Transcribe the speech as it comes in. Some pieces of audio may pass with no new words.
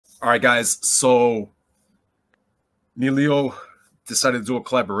All right, guys. So me and Leo decided to do a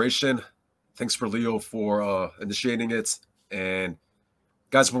collaboration. Thanks for Leo for initiating it. And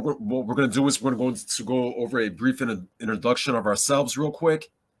guys, what we're going to do is we're going to go over a brief introduction of ourselves real quick.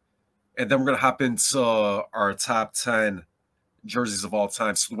 And then we're going to hop into our top 10 jerseys of all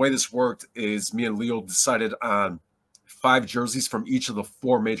time. So the way this worked is me and Leo decided on 5 jerseys from each of the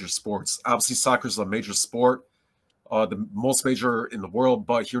 4 major sports. Obviously, soccer is a major sport, the most major in the world,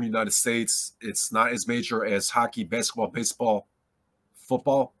 but here in the United States, it's not as major as hockey, basketball, baseball,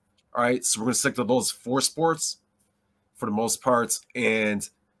 football. All right, so we're going to stick to those 4 sports for the most part. And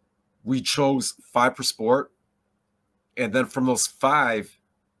we chose 5 per sport. And then from those 5,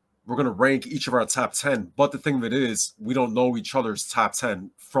 we're going to rank each of our top 10. But the thing of it is, we don't know each other's top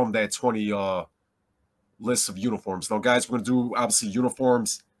 10 from that 20 list of uniforms. Now, guys, we're going to do, obviously,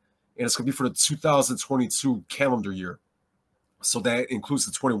 uniforms, and it's going to be for the 2022 calendar year. So that includes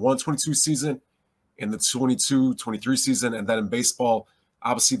the 21-22 season and the 22-23 season. And then in baseball,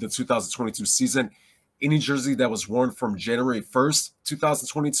 obviously, the 2022 season. Any jersey that was worn from January 1st,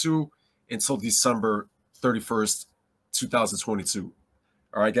 2022 until December 31st, 2022.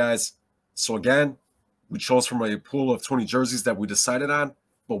 All right, guys. So again, we chose from a pool of 20 jerseys that we decided on,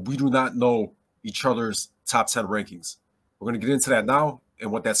 but we do not know each other's top 10 rankings. We're going to get into that now.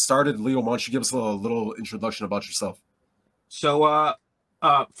 And what that started, Leo, why don't you give us a little introduction about yourself? So,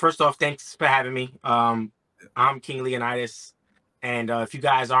 first off, thanks for having me. I'm King Leonidas, and if you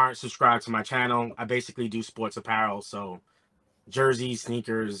guys aren't subscribed to my channel, I basically do sports apparel, so jerseys,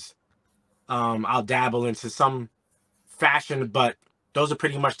 sneakers. I'll dabble into some fashion, but those are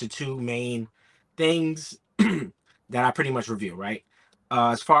pretty much the 2 main things that I pretty much review, right?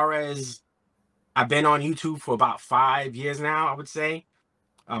 As far as I've been on YouTube for about 5 years now, I would say.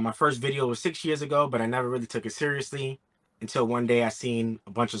 My first video was 6 years ago, but I never really took it seriously until one day I seen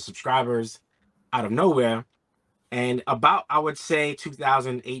a bunch of subscribers out of nowhere. And about, I would say,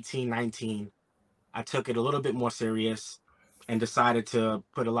 2018, 19, I took it a little bit more serious and decided to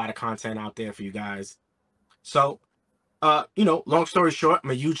put a lot of content out there for you guys. So, long story short,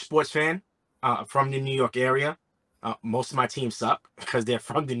 I'm a huge sports fan from the New York area. Most of my teams suck because they're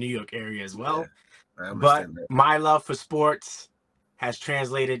from the New York area as well. Yeah, I But understand that. my love for sports has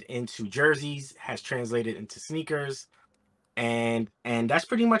translated into jerseys, has translated into sneakers, and that's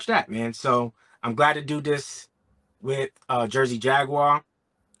pretty much that, man. So I'm glad to do this with Jersey Jaguar,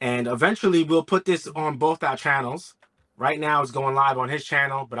 and eventually we'll put this on both our channels. Right now it's going live on his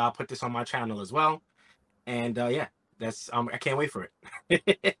channel, but I'll put this on my channel as well. And yeah, that's I can't wait for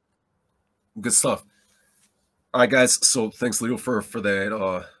it. Good stuff. All right, guys. So thanks, Leo, for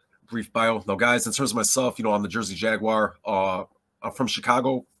that brief bio. Now, guys, in terms of myself, I'm the Jersey Jaguar. I'm from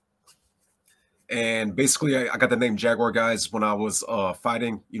Chicago. And basically, I got the name Jaguar, guys, when I was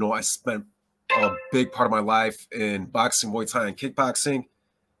fighting. I spent a big part of my life in boxing, Muay Thai, and kickboxing.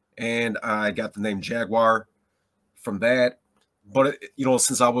 And I got the name Jaguar from that. But,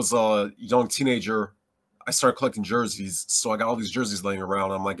 since I was a young teenager, I started collecting jerseys. So I got all these jerseys laying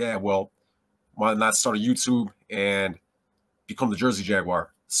around. I'm like, yeah, well, why not start a YouTube and become the Jersey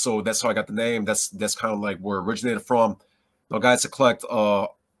Jaguar? So that's how I got the name. That's kind of like where it originated from. Now, guys, to collect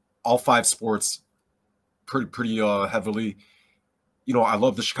all 5 sports pretty heavily. I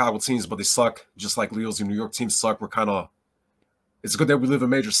love the Chicago teams, but they suck. Just like Leo's and New York teams suck. It's good that we live in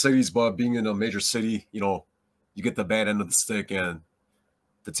major cities, but being in a major city, you get the bad end of the stick, and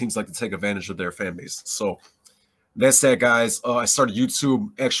the teams like to take advantage of their fan base. So that's that, guys. I started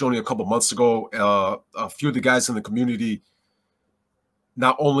YouTube actually only a couple months ago. A few of the guys in the community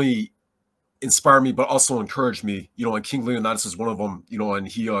not only inspired me, but also encouraged me, and King Leonidas is one of them, and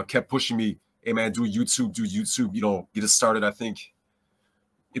he kept pushing me, hey, man, do YouTube, get it started. I think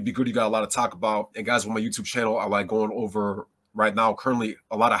it'd be good. You got a lot to talk about. And guys, with my YouTube channel, I like going over right now, currently,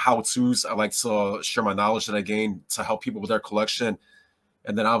 a lot of how-tos. I like to share my knowledge that I gained to help people with their collection.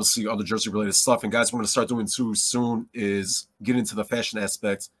 And then obviously other jersey-related stuff. And guys, what I'm going to start doing too soon is get into the fashion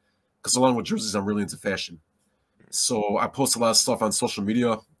aspect, because along with jerseys, I'm really into fashion. So I post a lot of stuff on social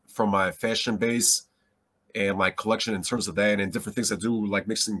media from my fashion base and my collection in terms of that, and different things I do, like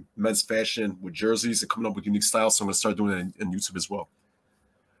mixing men's fashion with jerseys and coming up with unique styles. So I'm going to start doing that in YouTube as well.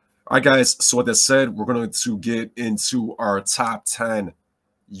 All right, guys. So with that said, we're going to get into our top 10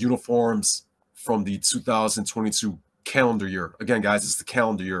 uniforms from the 2022 calendar year. Again, guys, it's the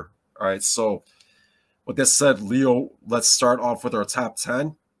calendar year. All right. So with that said, Leo, let's start off with our top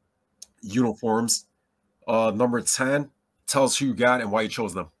 10 uniforms. Number 10, tell us who you got and why you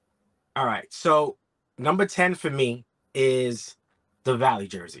chose them. All right. So number 10 for me is the Valley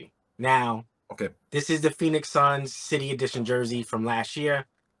jersey. Now, Okay. this is the Phoenix Suns City Edition jersey from last year.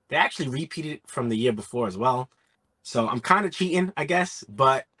 They actually repeated from the year before as well. So I'm kind of cheating, I guess,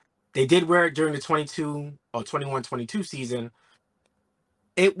 but they did wear it during the 22 or 21-22 season.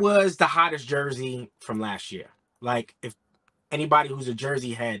 It was the hottest jersey from last year. Like, if anybody who's a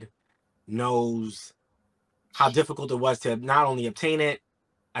jersey head knows how difficult it was to not only obtain it,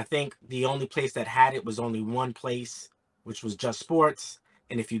 I think the only place that had it was only one place, which was Just Sports.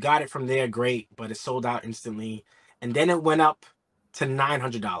 And if you got it from there, great, but it sold out instantly. And then it went up to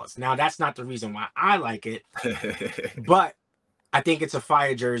 $900. Now, that's not the reason why I like it, but I think it's a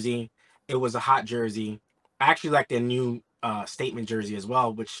fire jersey. It was a hot jersey. I actually like their new statement jersey as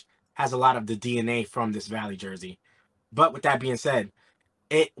well, which has a lot of the DNA from this Valley jersey. But with that being said,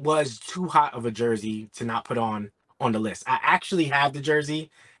 it was too hot of a jersey to not put on the list. I actually have the jersey,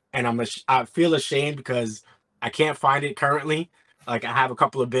 and I feel ashamed because I can't find it currently. Like, I have a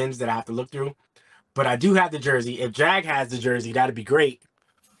couple of bins that I have to look through, but I do have the jersey. If Jag has the jersey, that'd be great.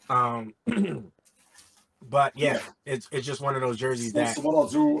 But yeah, it's just one of those jerseys that. So what I'll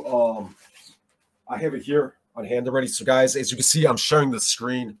do, I have it here on hand already. So guys, as you can see, I'm sharing the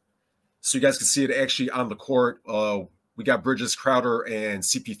screen, so you guys can see it actually on the court. We got Bridges, Crowder, and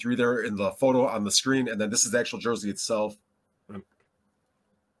CP3 there in the photo on the screen, and then this is the actual jersey itself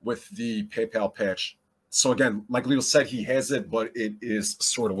with the PayPal patch. So again, like Leo said, he has it, but it is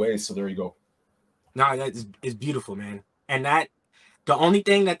stored away. So there you go. No, that is beautiful, man. And that the only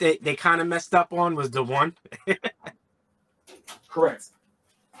thing that they kind of messed up on was the one. Correct.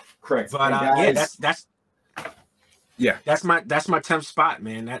 But guys, yeah, that's my 10th spot,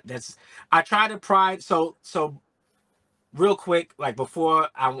 man. That's I try to pride. So real quick, like before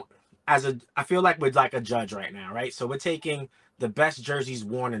I feel like we're like a judge right now, right? So we're taking the best jerseys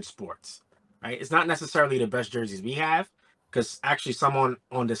worn in sports, right? It's not necessarily the best jerseys we have, because actually someone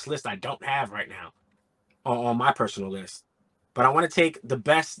on this list I don't have right now on my personal list. But I want to take the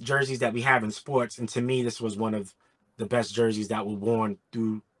best jerseys that we have in sports, and to me, this was one of the best jerseys that were worn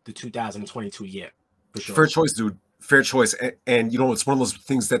through the 2022 year. For sure. Fair choice, dude. Fair choice. And you know, it's one of those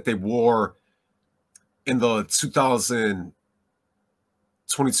things that they wore in the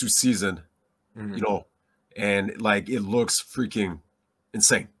 2022 season, you know, and like it looks freaking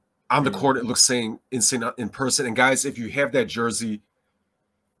insane. On the court, it looks insane in person. And guys, if you have that jersey,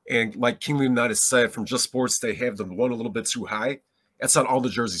 and like King Leonidas said, from Just Sports, they have them one a little bit too high. That's on all the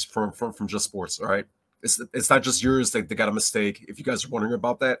jerseys from Just Sports, all right? It's not just yours. They got a mistake, if you guys are wondering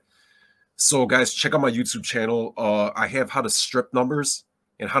about that. So guys, check out my YouTube channel. I have how to strip numbers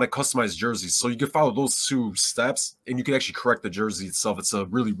and how to customize jerseys. So you can follow those 2 steps, and you can actually correct the jersey itself. It's a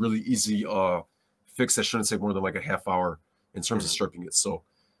really, really easy fix that shouldn't take more than like a half hour in terms of stripping it. So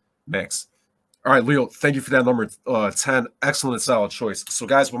max. All right, Leo, thank you for that number 10. Excellent and solid choice. So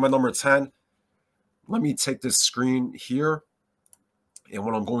guys, with my number 10, let me take this screen here. And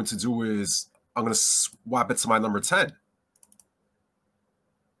what I'm going to do is I'm going to swap it to my number 10.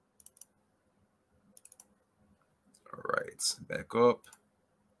 All right, back up.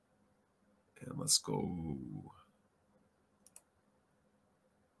 And let's go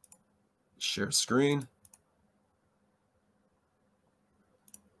share screen.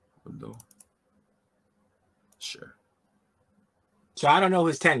 Window. Sure. So I don't know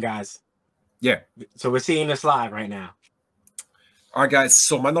who's 10, guys. Yeah. So we're seeing this live right now. All right, guys.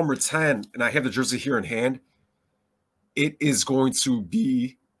 So my number 10, and I have the jersey here in hand. It is going to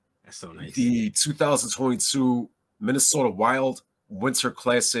be that's so nice. The 2022 Minnesota Wild Winter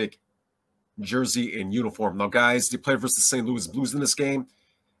Classic jersey and uniform. Now, guys, they played versus the St. Louis Blues in this game.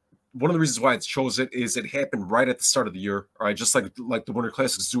 One of the reasons why I chose it is it happened right at the start of the year. All right, just like the Winter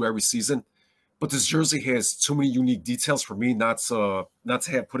Classics do every season. But this jersey has too many unique details for me not to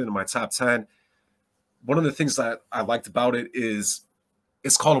have put it in my top 10. One of the things that I liked about it is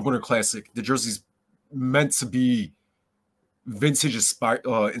it's called a Winter Classic. The jersey's meant to be vintage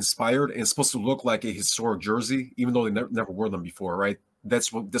inspired and supposed to look like a historic jersey, even though they never wore them before, right?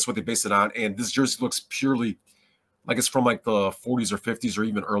 That's what they based it on. And this jersey looks purely like it's from like the 40s or 50s or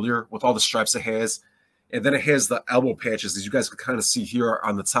even earlier, with all the stripes it has. And then it has the elbow patches, as you guys can kind of see here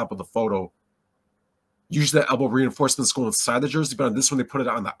on the top of the photo. Usually the elbow reinforcements go inside the jersey, but on this one, they put it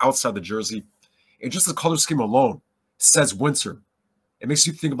on the outside of the jersey. And just the color scheme alone says winter. It makes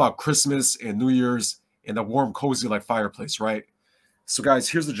you think about Christmas and New Year's and a warm, cozy like fireplace, right? So, guys,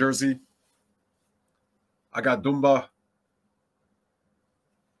 here's the jersey. I got Dumba.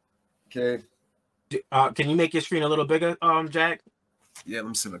 Okay. Can you make your screen a little bigger, Jack? Yeah, let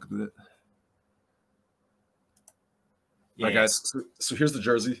me see if I can do that. Yeah. All right, guys. So here's the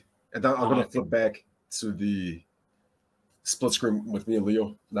jersey. And then I'm going to flip back to the split screen with me and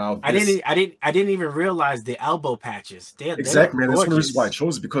Leo. Now I didn't even realize the elbow patches. They exactly, look man. That's one of the reasons why I gorgeous.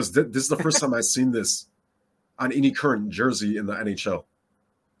 chose it, because this is the first time I've seen this on any current jersey in the NHL.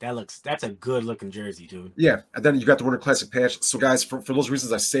 That's a good looking jersey, dude. Yeah, and then you got the Winter Classic patch. So, guys, for those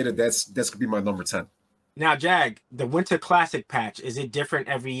reasons I stated, that's gonna be my number 10. Now, Jag, the Winter Classic patch, is it different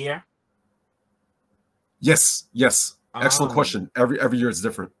every year? Yes, yes. Excellent Oh, question. Every year it's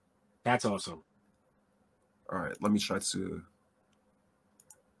different. that's awesome. All right, let me try to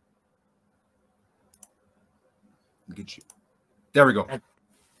get you. There we go.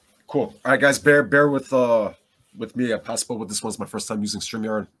 Cool. All right, guys, bear with me. Possible with this one's my first time using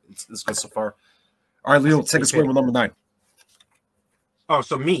StreamYard. It's good so far. All right, Leo, take us away with number 9. Oh,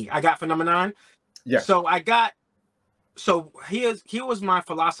 so me, I got for number 9. Yeah. So here was my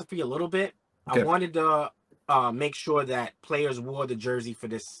philosophy a little bit. Okay. I wanted to make sure that players wore the jersey for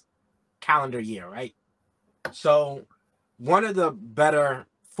this calendar year, right? So one of the better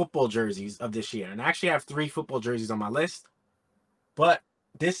football jerseys of this year, and I actually have 3 football jerseys on my list, but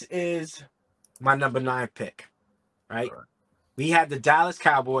this is my number 9 pick, right? All right. We had the Dallas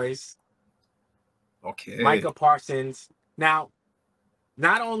Cowboys. Okay. Micah Parsons. Now,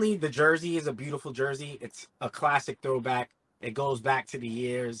 not only the jersey is a beautiful jersey, it's a classic throwback. It goes back to the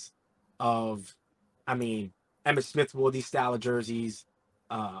years of, Emmitt Smith wore these style of jerseys.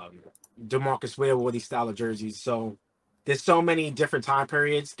 DeMarcus Ware wore these style of jerseys. So there's so many different time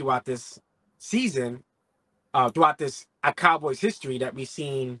periods throughout this season, throughout this Cowboys history that we've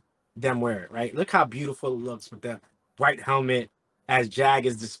seen them wear it, right? Look how beautiful it looks with the white helmet as Jag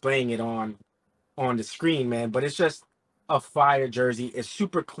is displaying it on the screen, man. But it's just a fire jersey. It's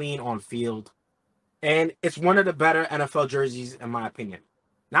super clean on field. And it's one of the better NFL jerseys, in my opinion.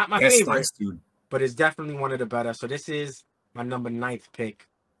 Not my favorite, nice, dude, but it's definitely one of the better. So this is my number 9th pick,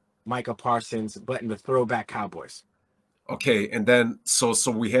 Micah Parsons, but in the throwback Cowboys. Okay, and then so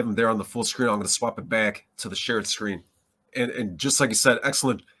we have him there on the full screen. I'm going to swap it back to the shared screen. And just like you said,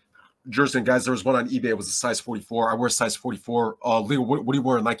 excellent jersey. And guys, there was one on eBay. It was a size 44. I wear a size 44. Leo, what do you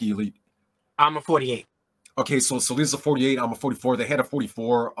wear in Nike Elite? I'm a 48. Okay, so Leo's a 48. I'm a 44. They had a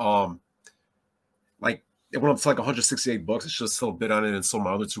 44. Like it went up to like $168. It's just still a bit on it, and so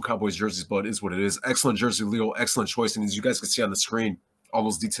my other 2 Cowboys jerseys, but it is what it is. Excellent jersey, Leo. Excellent choice. And as you guys can see on the screen, all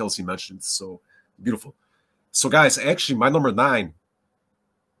those details he mentioned. So beautiful. So guys, actually my number 9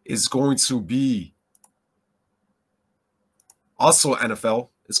 is going to be also NFL.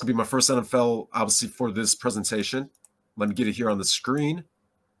 It's going to be my first NFL, obviously, for this presentation. Let me get it here on the screen.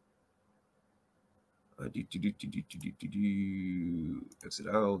 Exit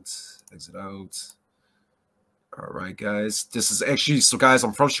out. All right, guys. This is actually, so guys,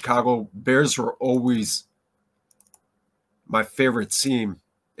 I'm from Chicago. Bears were always my favorite team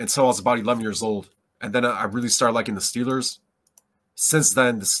until I was about 11 years old. And then I really started liking the Steelers. Since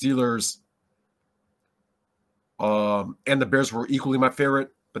then, the Steelers and the Bears were equally my favorite.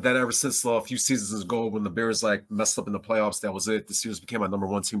 But then ever since a few seasons ago, when the Bears like messed up in the playoffs, that was it. The Steelers became my number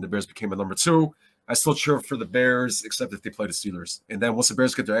 1 team. The Bears became my number 2. I still cheer for the Bears, except if they play the Steelers. And then once the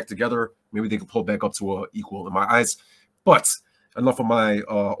Bears get their act together, maybe they can pull back up to equal in my eyes. But enough of my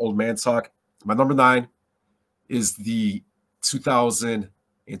old man talk. My number 9 is the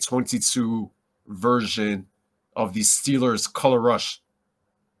 2022 version of the Steelers Color Rush.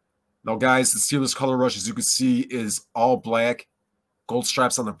 Now, guys, the Steelers Color Rush, as you can see, is all black, gold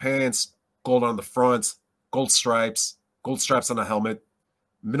stripes on the pants, gold on the front, gold stripes on the helmet.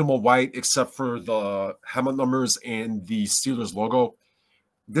 Minimal white except for the helmet numbers and the Steelers logo.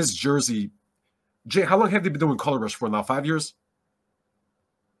 This jersey, Jay, how long have they been doing Color Rush for now? 5 years?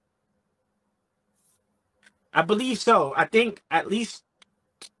 I believe so. I think at least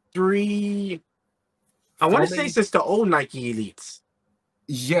 3. I want to say since the old Nike Elites.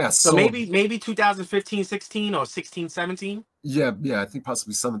 Yeah. So maybe 2015, 16 or 16, 17. Yeah, I think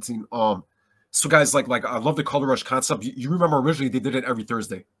possibly 17. So guys, like I love the Color Rush concept. You remember originally they did it every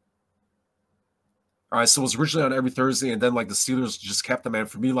Thursday. All right, so it was originally on every Thursday, and then like the Steelers just kept them. And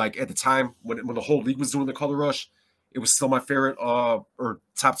for me, like at the time when the whole league was doing the Color Rush, it was still my favorite, or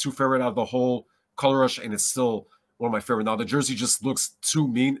top 2 favorite out of the whole Color Rush, and it's still one of my favorite. Now the jersey just looks too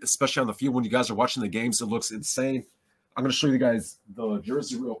mean, especially on the field when you guys are watching the games. It looks insane. I'm gonna show you guys the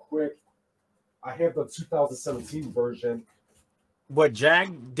jersey real quick. I have the 2017 version. What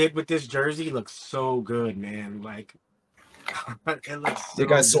Jag did with this jersey looks so good, man. Like it looks so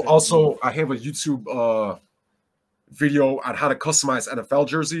guys, so good. Also I have a YouTube video on how to customize NFL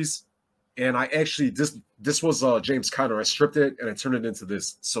jerseys. And I actually this was James Conner. I stripped it and I turned it into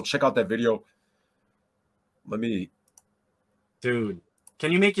this. So check out that video. Dude,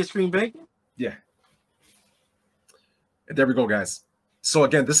 can you make your screen big? Yeah. And there we go, guys. So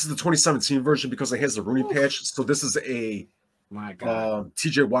again, this is the 2017 version because it has the Rooney Oof. patch. So this is a My God.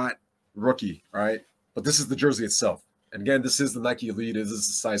 TJ Watt rookie, all right? But this is the jersey itself. And again, this is the Nike Elite. This is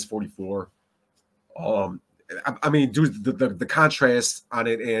a size 44. I mean, dude, the contrast on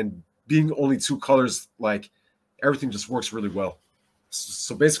it and being only two colors, like everything just works really well.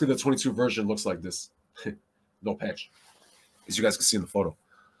 So basically, the 22 version looks like this, no patch, as you guys can see in the photo.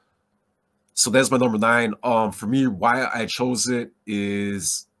 So that's my number 9. For me, why I chose it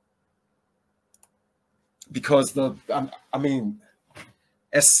is because I mean,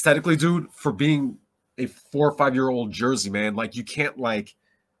 aesthetically, dude, for being a 4 or 5-year-old jersey, man, like you can't like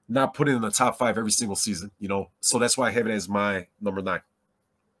not put it in the top 5 every single season, you know. So that's why I have it as my number 9.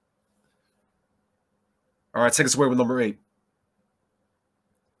 All right, take us away with number 8.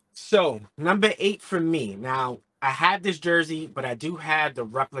 So number 8 for me. Now I have this jersey, but I do have the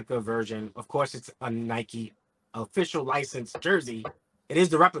replica version. Of course, it's a Nike official licensed jersey. It is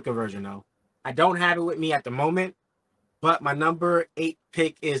the replica version, though. I don't have it with me at the moment, but my number 8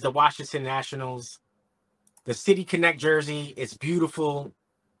 pick is the Washington Nationals, the City Connect jersey. It's beautiful.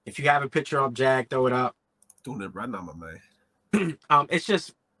 If you have a picture of Jag, throw it up. Doing it right now, my man. It's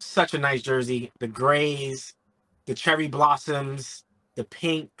just such a nice jersey. The grays, the cherry blossoms, the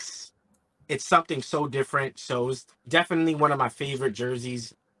pinks. It's something so different. So it's definitely one of my favorite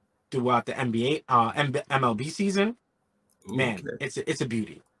jerseys throughout the MLB season. Ooh, Man, okay. it's a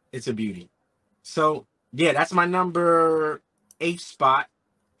beauty. It's a beauty. So yeah, that's my number 8 spot.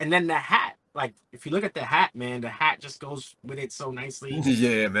 And then the hat. Like, if you look at the hat, man, the hat just goes with it so nicely.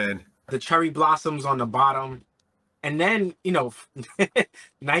 Yeah, man. The cherry blossoms on the bottom. And then, you know,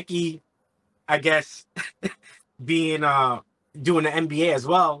 Nike, I guess, being doing the NBA as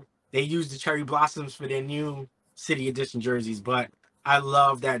well, they use the cherry blossoms for their new City Edition jerseys. But I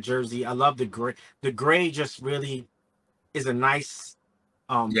love that jersey. I love the gray. The gray just really is a nice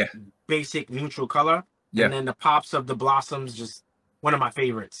basic neutral color. Yeah. And then the pops of the blossoms, just one of my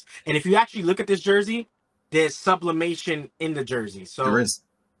favorites. And if you actually look at this jersey, there's sublimation in the jersey. So there is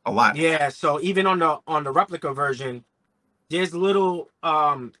a lot. Yeah, so even on the replica version, there's little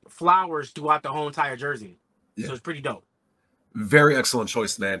flowers throughout the whole entire jersey. Yeah. So it's pretty dope. Very excellent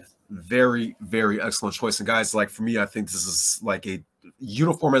choice, man. Very, very excellent choice. And guys, like for me, I think this is like a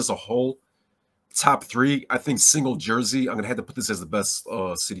uniform as a whole. Top 3, I think single jersey. I'm gonna have to put this as the best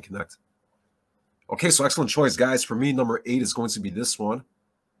City Connect. Okay, so excellent choice, guys. For me, number 8 is going to be this one.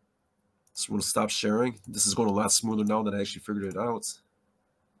 So I'm gonna stop sharing. This is going a lot smoother now that I actually figured it out.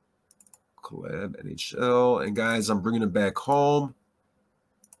 Collab NHL. And guys, I'm bringing it back home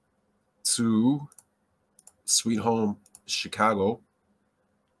to Sweet Home Chicago.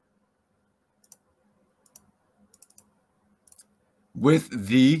 With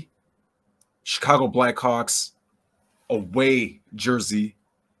the Chicago Blackhawks away jersey.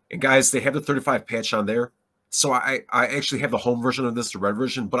 And guys, they have the 35 patch on there. So I actually have the home version of this, the red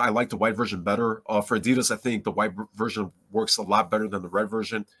version, but I like the white version better. For Adidas, I think the white version works a lot better than the red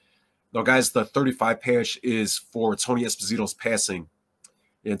version. Now, guys, the 35 patch is for Tony Esposito's passing.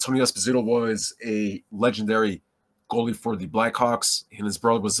 And Tony Esposito was a legendary goalie for the Blackhawks, and his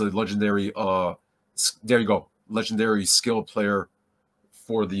brother was a legendary, there you go, legendary skill player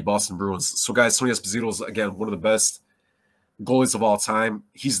for the Boston Bruins. So, guys, Tony Esposito is, again, one of the best goalies of all time.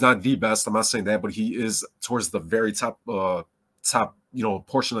 He's not the best, I'm not saying that, but he is towards the very top,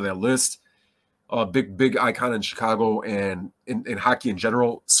 portion of that list. Big icon in Chicago and in hockey in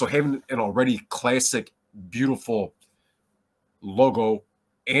general. So having an already classic, beautiful logo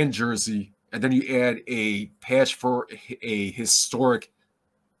and jersey, and then you add a patch for a historic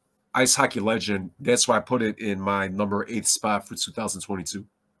ice hockey legend, that's why I put it in my number 8 spot for 2022.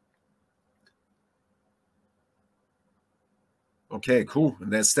 Okay, cool.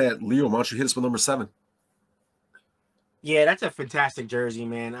 And that's that. Leo, why don't you hit us with number 7? Yeah, that's a fantastic jersey,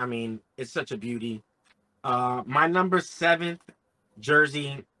 man. I mean, it's such a beauty. My number 7th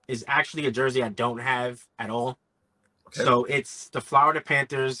jersey is actually a jersey I don't have at all. Okay. So it's the Florida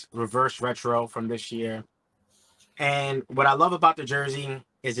Panthers reverse retro from this year. And what I love about the jersey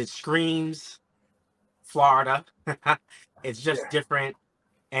is it screams Florida. It's just different.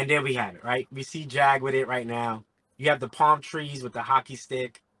 And there we have it, right? We see Jag with it right now. You have the palm trees with the hockey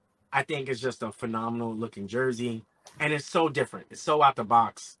stick. I think it's just a phenomenal looking jersey. And it's so different. It's so out the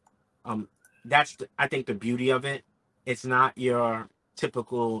box. That's, I think, the beauty of it. It's not your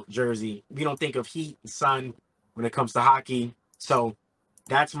typical jersey. We don't think of heat and sun when it comes to hockey. So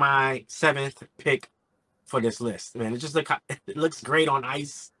that's my 7th pick for this list, man. It just it looks great on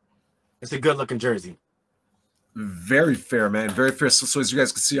ice. It's a good looking jersey. Very fair, man. Very fair. So as you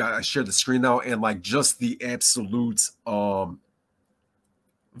guys can see, I shared the screen now, and like just the absolute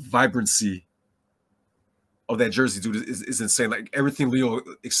vibrancy of that jersey, dude, is insane. Like everything Leo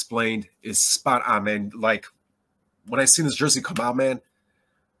explained is spot on, man. Like when I seen this jersey come out, man,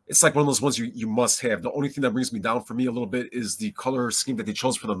 it's like one of those ones you must have. The only thing that brings me down for me a little bit is the color scheme that they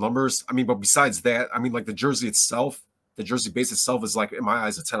chose for the numbers. I mean, but besides that, I mean, like the jersey itself, the jersey base itself is like, in my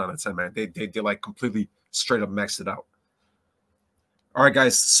eyes, a 10 out of 10, man. They like completely straight up maxed it out. All right,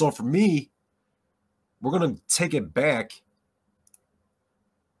 guys. So for me, we're gonna take it back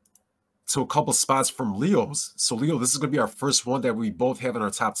to a couple spots from Leo's. So Leo, this is gonna be our first one that we both have in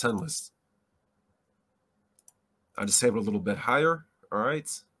our top 10 list. I just have it a little bit higher. All right.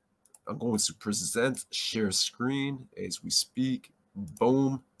 I'm going to present share screen as we speak.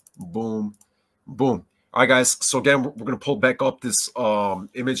 Boom, boom, boom. All right, guys. So again, we're going to pull back up this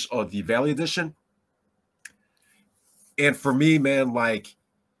image of the Valley Edition. And for me, man, like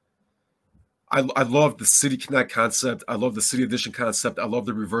I love the City Connect concept. I love the City Edition concept. I love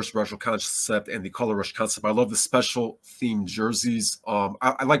the reverse retro concept and the color rush concept. I love the special themed jerseys.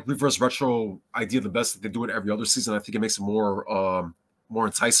 I like reverse retro idea the best that they do it every other season. I think it makes it more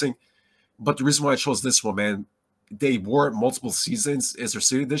enticing. But the reason why I chose this one, man, they wore it multiple seasons as their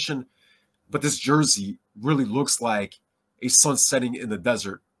City Edition. But this jersey really looks like a sun setting in the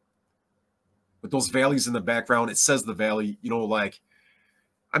desert. With those valleys in the background, it says the valley, you know, like,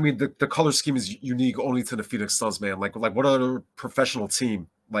 I mean, the color scheme is unique only to the Phoenix Suns, man. Like what other professional team,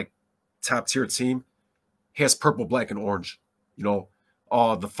 like top tier team, has purple, black, and orange? You know,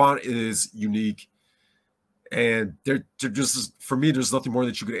 the font is unique, and they're just, for me, there's nothing more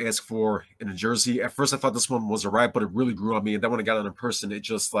that you could ask for in a jersey. At first, I thought this one was alright, but it really grew on me. And then when I got it in person, it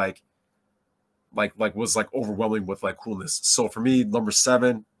just like was like overwhelming with like coolness. So for me, number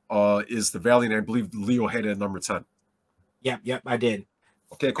 7 is the Valley, and I believe Leo had it at number 10. Yep, I did.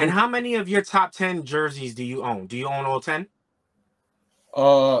 Okay, cool. And how many of your top 10 jerseys do you own? Do you own all 10?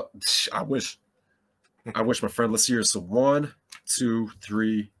 I wish, my friend. Let's see here. So 1, 2,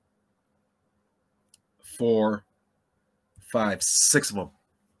 3, 4, 5, 6 of them.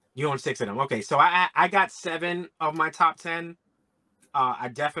 You own 6 of them. Okay, so I got 7 of my top 10. I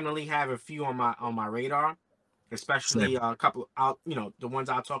definitely have a few on my radar, especially a couple out. You know, the ones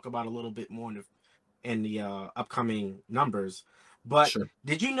I'll talk about a little bit more in the upcoming numbers. But Sure.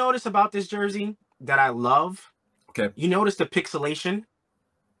 Did you notice about this jersey that I love? Okay. You notice the pixelation?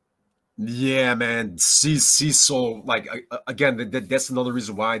 Yeah, man. See, so like again, that's another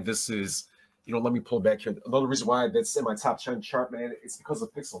reason why this is. You know, let me pull back here. Another reason why that's in my top 10 chart, man. It's because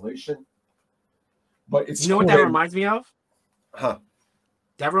of pixelation. But it's, you know, cool, what that reminds me of? Huh?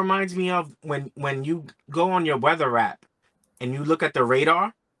 That reminds me of when you go on your weather app and you look at the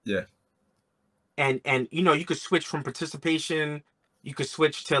radar. Yeah. And you know, you could switch from participation, you could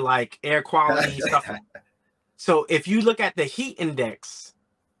switch to like air quality stuff. So if you look at the heat index,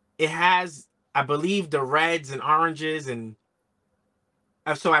 it has, I believe, the reds and oranges, and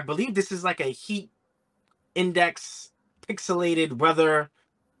so I believe this is like a heat index pixelated weather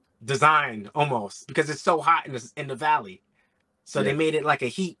design almost, because it's so hot in the valley. So they made it like a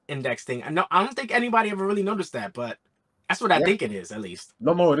heat index thing. I don't think anybody ever really noticed that, but that's what I think it is, at least.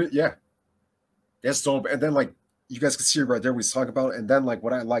 No, it is, yeah. That's dope. And then like you guys can see it right there, we talk about it. And then like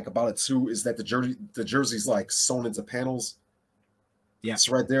what I like about it too is that the jersey's like sewn into panels. Yeah. It's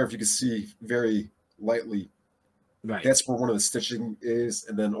right there, if you can see very lightly. Right. That's where one of the stitching is.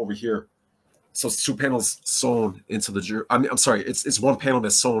 And then over here, so it's 2 panels sewn into the jersey. I'm sorry, it's 1 panel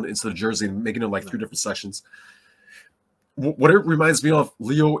that's sewn into the jersey and making it like 3 different sections. What it reminds me of,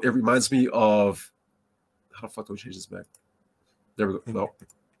 Leo, it reminds me of, how the fuck do we change this back? There we go.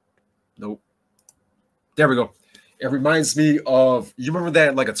 Nope. There we go. It reminds me of, you remember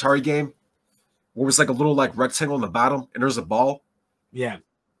that like Atari game where it was like a little like rectangle on the bottom and there's a ball? Yeah.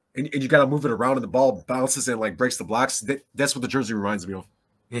 And you got to move it around and the ball bounces and like breaks the blocks. That's what the jersey reminds me of.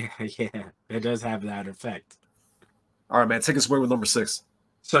 Yeah, it does have that effect. All right, man, take us away with number 6.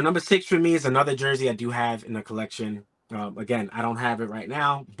 So number 6 for me is another jersey I do have in the collection. Again, I don't have it right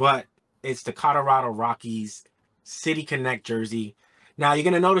now, but it's the Colorado Rockies City Connect jersey. Now you're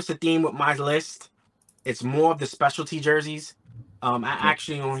gonna notice the theme with my list. It's more of the specialty jerseys. I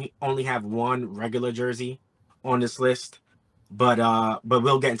actually only have 1 regular jersey on this list, but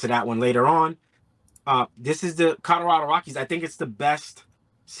we'll get into that one later on. This is the Colorado Rockies. I think it's the best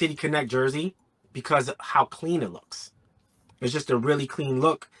City Connect jersey because of how clean it looks. It's just a really clean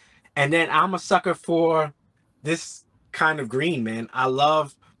look. And then I'm a sucker for this kind of green, man. I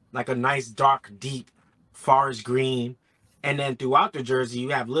love like a nice dark, deep forest green. And then throughout the jersey, you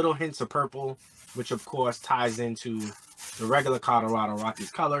have little hints of purple, which of course ties into the regular Colorado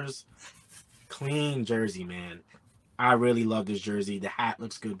Rockies colors. Clean jersey, man. I really love this jersey. The hat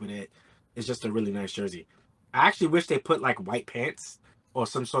looks good with it. It's just a really nice jersey. I actually wish they put like white pants or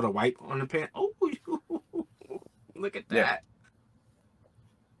some sort of white on the pant. Oh, look at Yeah. that.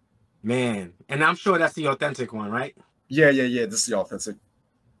 Man. And I'm sure that's the authentic one, right? Yeah. This is the authentic.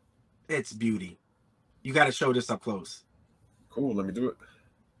 It's beauty. You got to show this up close. Cool. Let me do it.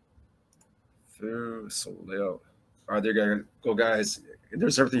 So layout. All right, there you go, guys.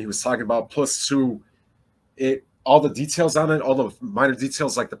 There's everything he was talking about. Plus, two, all the details on it, all the minor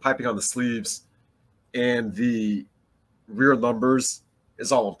details like the piping on the sleeves and the rear numbers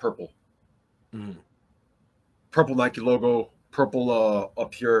is all in purple. Mm. Purple Nike logo, purple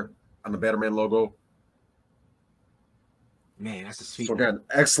up here on the Batterman logo. Man, that's a sweet. So again,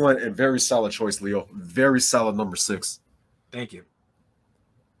 excellent and very solid choice, Leo. Very solid number 6. Thank you.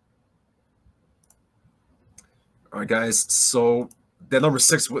 All right, guys. So that number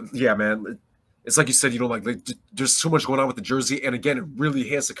 6, yeah, man. It's like you said, like there's too much going on with the jersey, and again, it really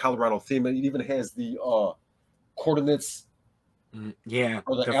has the Colorado theme. It even has the coordinates, yeah,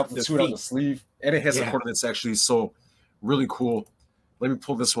 or the altitude on the sleeve, and it has the coordinates actually. So really cool. Let me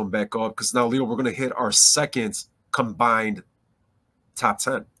pull this one back up because now, Leo, we're gonna hit our second combined top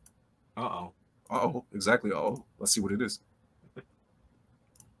 10. Exactly. Let's see what it is.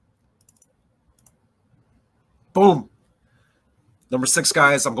 Boom. Number 6,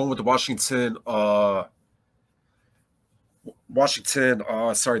 guys. I'm going with the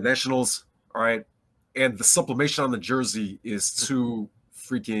Nationals. All right. And the sublimation on the jersey is too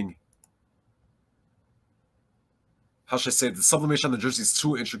freaking, how should I say it? The sublimation on the jersey is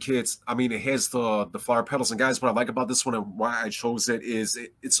too intricate. I mean, it has the flower petals. And guys, what I like about this one and why I chose it is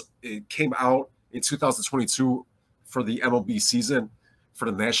it came out in 2022 for the MLB season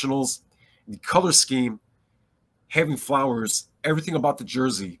for the Nationals. The color scheme, having flowers, everything about the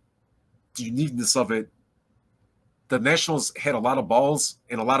jersey, the uniqueness of it. The Nationals had a lot of balls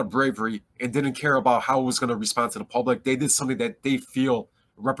and a lot of bravery and didn't care about how it was going to respond to the public. They did something that they feel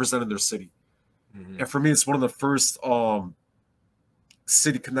represented their city. Mm-hmm. And for me, it's one of the first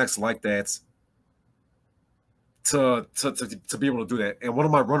city connects like that to be able to do that. And one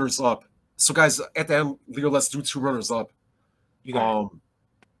of my runners up. So guys, at the end, Leo, let's do 2 runners up. You got it.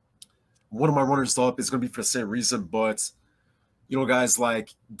 One of my runners up is going to be for the same reason, but guys,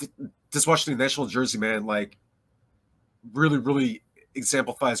 like just watching the national jersey, man, like really, really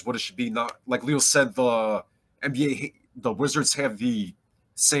exemplifies what it should be. Not like Leo said, the NBA, the Wizards have the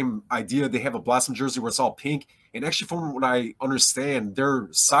same idea. They have a Blossom jersey where it's all pink, and actually, from what I understand, their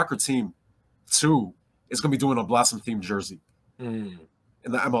soccer team too is going to be doing a Blossom themed jersey in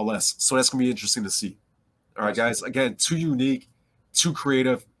the MLS. So that's going to be interesting to see. All right, guys. Again, too unique, too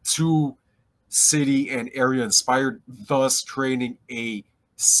creative, too city and area inspired, thus creating a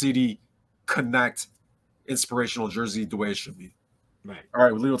city connect inspirational jersey the way it should be. Right. All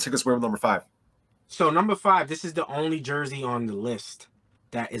right, Leo, take us away with number 5. So number 5, this is the only jersey on the list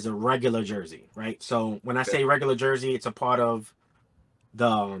that is a regular jersey, right? So when I say regular jersey, it's a part of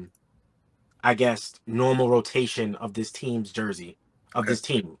the, I guess, normal rotation of this team's jersey, of this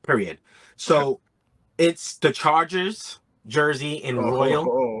team, period. So it's the Chargers jersey in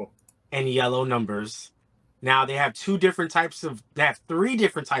royal and yellow numbers. Now they have 3 different types of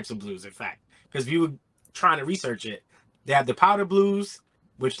blues, in fact, because we were trying to research it. They have the powder blues,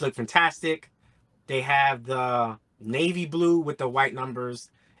 which look fantastic. They have the navy blue with the white numbers,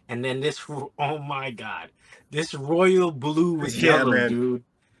 and then this, oh my God, this royal blue with yellow, man. Dude,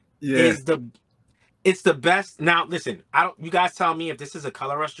 it's the best. Now listen, you guys tell me if this is a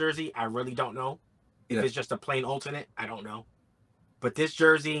color rush jersey. I really don't know. If it's just a plain alternate, I don't know. But this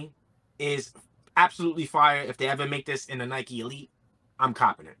jersey is absolutely fire. If they ever make this in a Nike Elite, I'm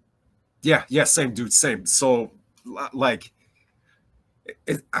copping it. Yeah, same, dude, same. So, like,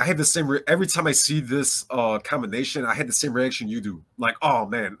 I had the same every time I see this combination. I had the same reaction you do. Like, oh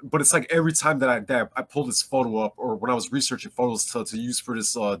man! But it's like every time that I pull this photo up, or when I was researching photos to use for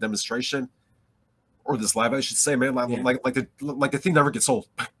this demonstration or this live, I should say, man, like the thing never gets old.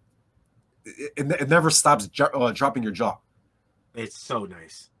 It never stops dropping your jaw. It's so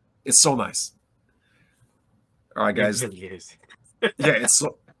nice. It's so nice. All right, guys. It really is. Yeah,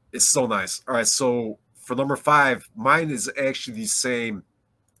 it's so nice. All right, so for number 5, mine is actually the same,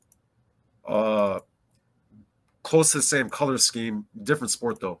 close to the same color scheme, different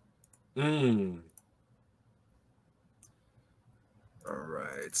sport though. All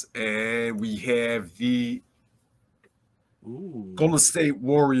right, and we have the Golden State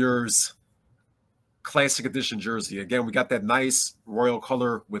Warriors classic edition jersey. Again, we got that nice royal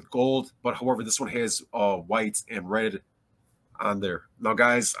color with gold, but however, this one has white and red on there. Now,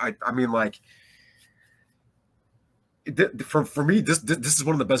 guys, I mean, like, for me, this is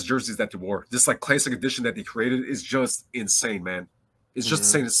one of the best jerseys that they wore. This like classic edition that they created is just insane, man. It's just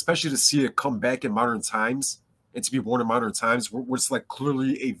insane, especially to see it come back in modern times and to be worn in modern times, where it's like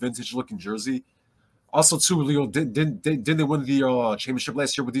clearly a vintage looking jersey. Also, too, Leo, didn't they win the championship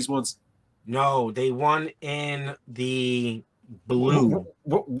last year with these ones? No, they won in the blue.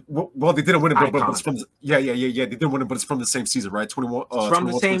 Well, they didn't win it, but it's from yeah. They didn't win it, but it's from the same season, right? 21. It's from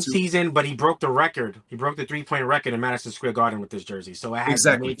the same season, but he broke the record. He broke the 3-point record in Madison Square Garden with this jersey, so it has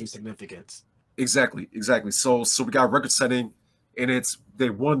amazing significance. Exactly. So we got record setting, and they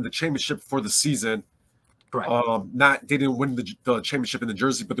won the championship for the season. Correct. They didn't win the championship in the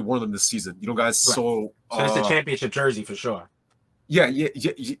jersey, but they won them this season. You know, guys. Correct. So it's a championship jersey for sure.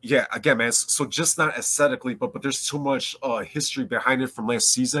 Yeah. Again, man. So just not aesthetically, but there's too much history behind it from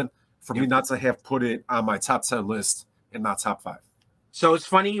last season for me not to have put it on my top 10 list and not top 5. So it's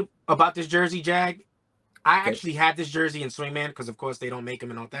funny about this jersey, Jag. I actually had this jersey in Swingman because, of course, they don't make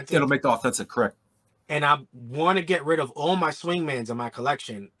them in authentic. They don't make the authentic, correct. And I want to get rid of all my Swingmans in my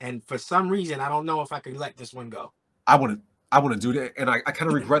collection. And for some reason, I don't know if I could let this one go. I want to do that, and I kind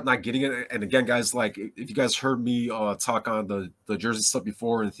of regret not getting it. And again, guys, like if you guys heard me talk on the jersey stuff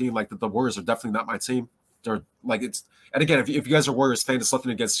before and theme, like the Warriors are definitely not my team. They're like it's. And again, if you guys are Warriors fans, it's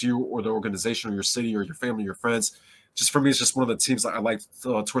nothing against you or the organization or your city or your family, or your friends. Just for me, it's just one of the teams that I like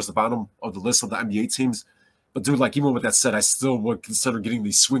towards the bottom of the list of the NBA teams. But dude, like even with that said, I still would consider getting the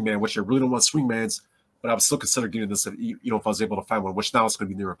Swingman, which I really don't want Swingmans, but I would still consider getting this if if I was able to find one, which now it's going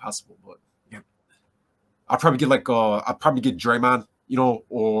to be near impossible. But yeah, I'll probably get Draymond,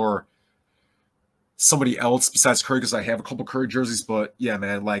 or somebody else besides Curry because I have a couple Curry jerseys. But yeah,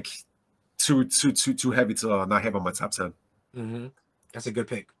 man, like too heavy to not have on my top 10. Mm-hmm. That's a good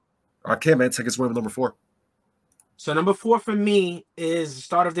pick. Okay, man, take us away with number 4. So number 4 for me is the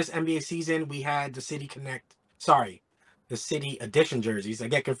start of this NBA season. We had the City Edition jerseys. I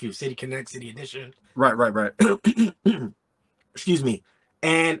get confused. City Connect, City Edition. Right. Excuse me.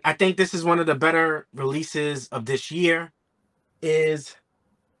 And I think this is one of the better releases of this year. Is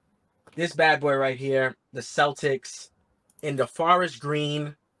this bad boy right here, the Celtics in the forest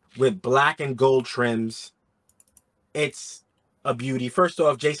green with black and gold trims. It's a beauty. First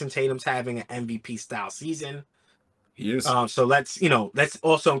off, Jason Tatum's having an MVP style season. He is. So let's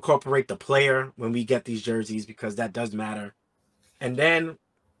also incorporate the player when we get these jerseys because that does matter. And then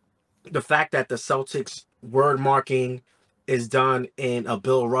the fact that the Celtics word marking is done in a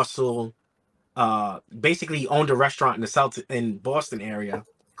Bill Russell, basically he owned a restaurant in Boston area.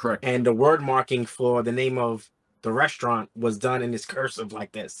 Correct. And the word marking for the name of the restaurant was done in this cursive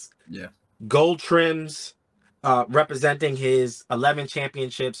like this. Yeah. Gold trims, representing his 11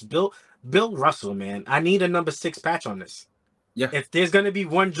 championships. Bill Russell, man, I need a number 6 patch on this. Yeah. If there's gonna be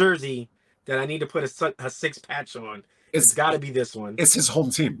one jersey that I need to put a 6 patch on, it's got to be this one. It's his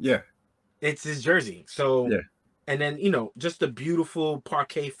home team. Yeah. It's his jersey. So, yeah. And then just the beautiful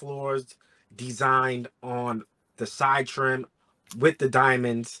parquet floors designed on the side trim with the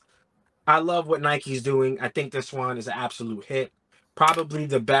diamonds. I love what Nike's doing. I think this one is an absolute hit. Probably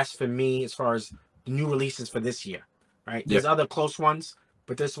the best for me as far as new releases for this year. Right? There's other close ones.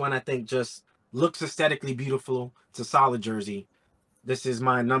 But this one, I think, just looks aesthetically beautiful. It's a solid jersey. This is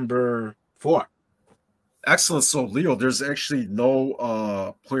my number 4. Excellent. So, Leo, there's actually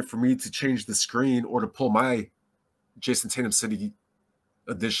no point for me to change the screen or to pull my Jason Tatum City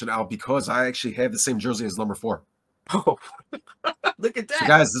edition out because I actually have the same jersey as number 4. Oh, look at that. So,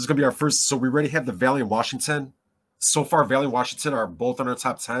 guys, this is going to be our first. So, we already have the Valley and Washington. So far, Valley and Washington are both on our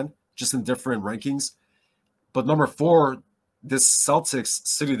top 10, just in different rankings. But number 4, this Celtics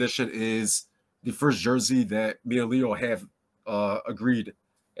City Edition is the first jersey that me and Leo have agreed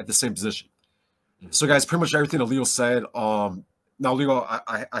at the same position. So, guys, pretty much everything that Leo said. Now, Leo,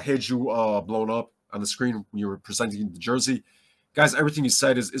 I had you blown up on the screen when you were presenting the jersey. Guys, everything you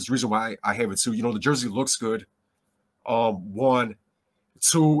said is the reason why I have it too. The jersey looks good. 1,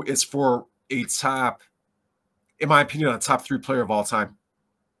 2, it's for a top, in my opinion, a top 3 player of all time.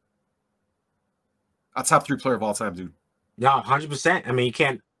 A top 3 player of all time, dude. Yeah, 100%. I mean, you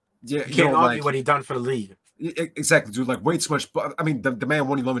can't argue what he done for the league. Exactly, dude. Like way too much. But I mean, the man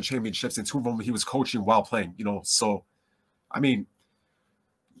won 11 championships, and 2 of them he was coaching while playing. So I mean,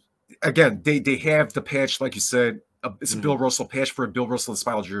 again, they have the patch, like you said. It's a Bill Russell patch for a Bill Russell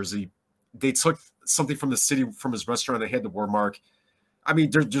style jersey. They took something from the city, from his restaurant. They had the word mark. I mean,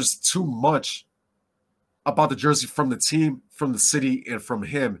 there's too much about the jersey from the team, from the city, and from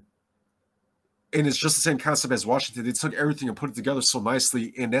him And it's just the same concept as Washington. They took everything and put it together so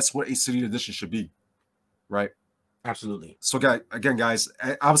nicely, and that's what a city edition should be, right? Absolutely. So, guys,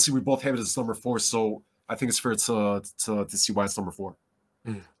 obviously we both have it as number 4, so I think it's fair to see why it's number 4.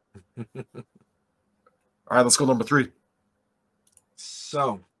 All right, let's go number 3.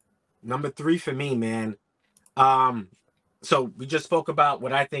 So, number 3 for me, man. So we just spoke about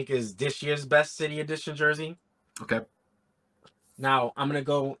what I think is this year's best city edition jersey. Okay. Now I'm gonna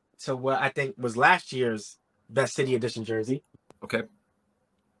go to what I think was last year's best city edition jersey. Okay.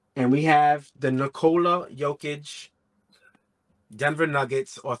 And we have the Nikola Jokic Denver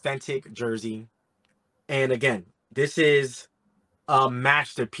Nuggets authentic jersey. And again, this is a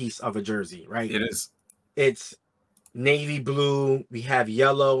masterpiece of a jersey, right? It is. It's navy blue. We have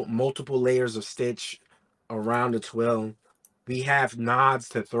yellow, multiple layers of stitch around the twill. We have nods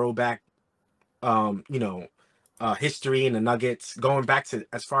to throwback, history in the Nuggets, going back to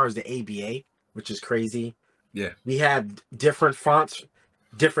as far as the ABA, which is crazy. Yeah. We have different fonts,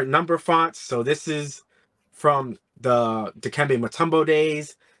 different number fonts. So this is from the Dikembe Mutombo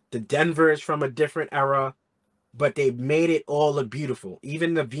days. The Denver is from a different era, but they made it all look beautiful.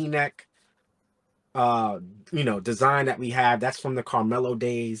 Even the V-neck, design that we have, that's from the Carmelo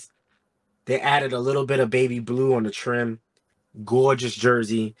days. They added a little bit of baby blue on the trim. Gorgeous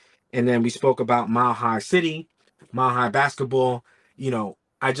jersey. And then we spoke about Mile High City, Mile High Basketball.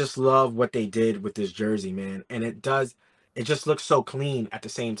 I just love what they did with this jersey, man. And it just looks so clean at the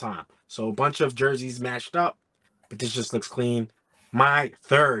same time. So a bunch of jerseys matched up, but this just looks clean. My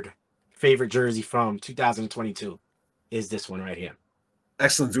third favorite jersey from 2022 is this one right here.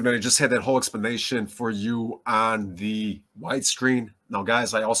 Excellent, dude. And I just had that whole explanation for you on the widescreen. Now,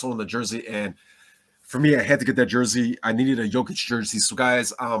 guys, I also own the jersey, and for me, I had to get that jersey. I needed a Jokic jersey. So,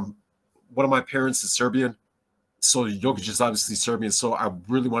 guys, one of my parents is Serbian, so Jokic is obviously Serbian. So I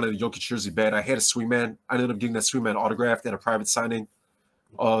really wanted a Jokic jersey bad. I had a Sweetman. I ended up getting that Sweetman autographed at a private signing.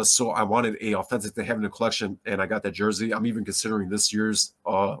 So I wanted a authentic to have in the collection, and I got that jersey. I'm even considering this year's.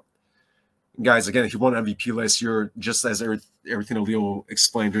 Guys, again, he won MVP last year. Just as everything that Leo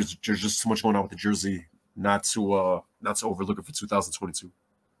explained, there's just too much going on with the jersey, not to overlook it for 2022.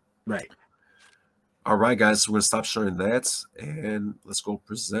 Right. All right, guys, so we're gonna stop sharing that, and let's go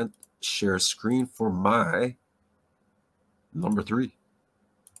share screen for my number 3.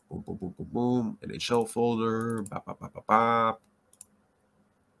 Boom, boom, boom, boom, boom. NHL folder. Bop, bop, bop, bop, bop.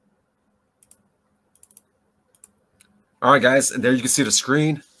 All right, guys, and there you can see the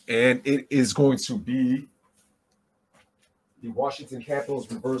screen. And it is going to be the Washington Capitals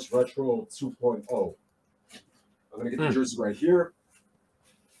Reverse Retro 2.0. I'm going to get the jersey right here.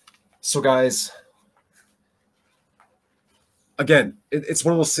 So, guys, again, it's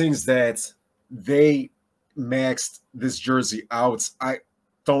one of those things that they maxed this jersey out. I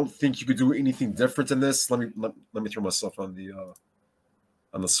don't think you could do anything different than this. Let me throw myself on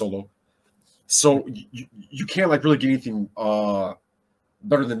the solo. So you can't really get anything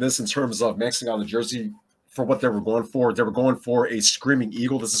better than this in terms of maxing out the jersey for what they were going for. They were going for a Screaming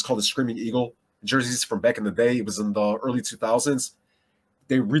Eagle. This is called the Screaming Eagle. Jerseys from back in the day. It was in the early 2000s.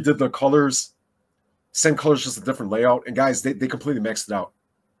 They redid the colors. Same colors, just a different layout. And guys, they completely maxed it out.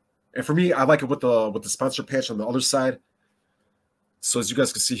 And for me, I like it with the sponsor patch on the other side. So as you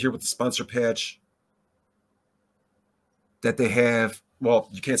guys can see here with the sponsor patch that they have, well,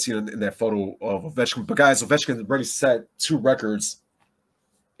 you can't see it in that photo of Ovechkin. But guys, Ovechkin already set 2 records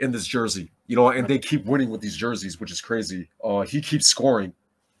in this jersey, and they keep winning with these jerseys, which is crazy. He keeps scoring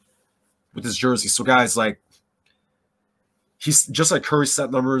with this jersey. So, guys, he's just like Curry set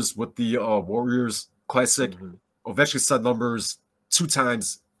numbers with the Warriors Classic. Ovechkin set numbers 2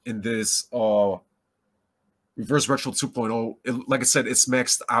 times in this Reverse Retro 2.0. Like I said, it's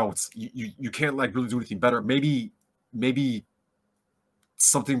maxed out. You can't really do anything better. Maybe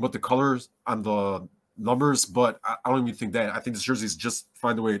something with the colors on the numbers, but I don't even think that. I think this jersey is just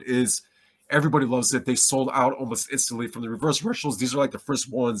fine the way it is. Everybody loves it. They sold out almost instantly from the reverse retros. These are like the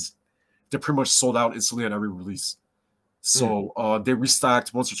first ones that pretty much sold out instantly on every release. So they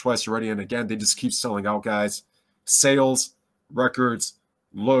restocked once or twice already, and again, they just keep selling out, guys. Sales, records,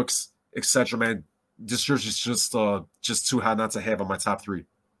 looks, etc. Man, this jersey is just too hot not to have on my top 3.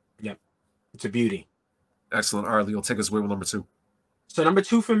 Yep, it's a beauty. Excellent. All right, Leo, take us away with number 2. So number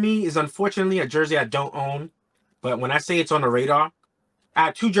 2 for me is unfortunately a jersey I don't own, but when I say it's on the radar, I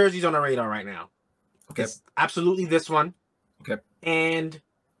have 2 jerseys on the radar right now. Okay. It's absolutely this one. Okay. And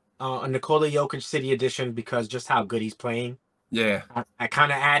a Nikola Jokic City Edition, because just how good he's playing. Yeah. I kind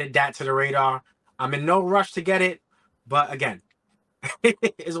of added that to the radar. I'm in no rush to get it, but again,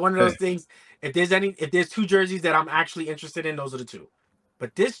 it's one of those things. If there's 2 jerseys that I'm actually interested in, those are the 2.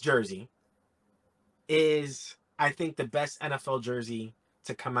 But this jersey is, I think, the best NFL jersey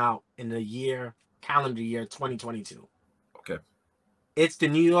to come out in the calendar year 2022. Okay. It's the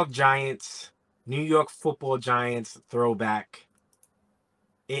New York Giants, New York Football Giants throwback.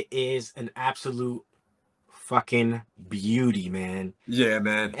 It is an absolute fucking beauty, man. Yeah,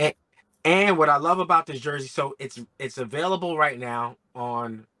 man. And what I love about this jersey, so it's available right now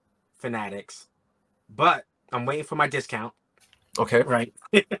on Fanatics, but I'm waiting for my discount. Okay. Right.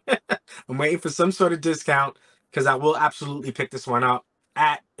 I'm waiting for some sort of discount because I will absolutely pick this one up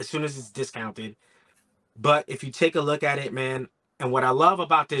as soon as it's discounted. But if you take a look at it, man, and what I love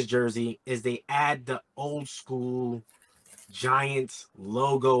about this jersey is they add the old school Giants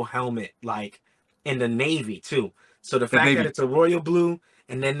logo helmet, like in the navy too. So the fact that it's a royal blue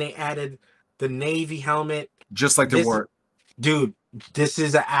and then they added the navy helmet, just like they were. Dude, this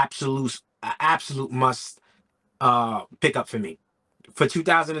is an absolute must pick up for me. For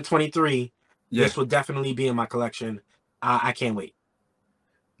 2023, this will definitely be in my collection. I can't wait.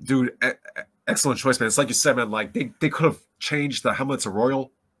 Dude, excellent choice, man. It's like you said, man, like they could have changed the helmet to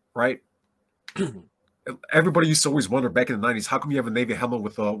royal, right? Everybody used to always wonder back in the 90s, how come you have a navy helmet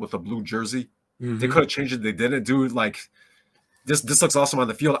with a blue jersey? Mm-hmm. They could have changed it. They didn't, dude. Like this looks awesome on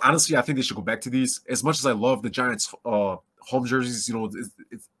the field. Honestly, I think they should go back to these. As much as I love the Giants home jerseys, you know,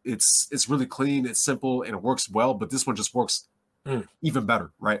 it's really clean, it's simple, and it works well, but this one just works even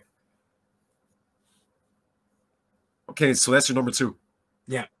better, right? Okay, so that's your number 2.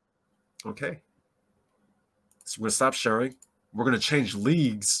 Yeah. Okay. So we're going to stop sharing. We're going to change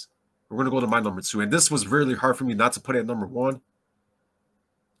leagues. We're going to go to my number 2. And this was really hard for me not to put it at number 1.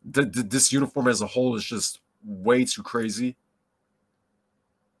 This uniform as a whole is just way too crazy.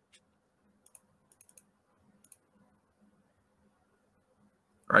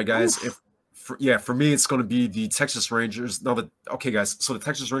 All right, guys. For me, it's going to be the Texas Rangers. Now, okay, guys. So the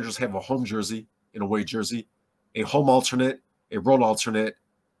Texas Rangers have a home jersey, an away jersey, a home alternate, a road alternate,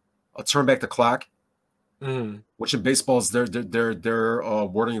 a turn back the clock, which in baseball is they're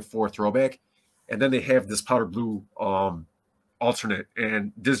wording for throwback, and then they have this powder blue alternate.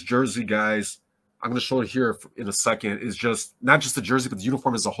 And this jersey, guys, I'm going to show it here in a second, is just not just the jersey, but the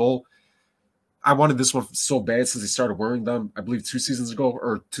uniform as a whole. I wanted this one so bad since they started wearing them, I believe 2 seasons ago,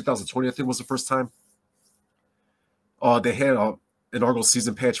 or 2020, I think was the first time. They had an inaugural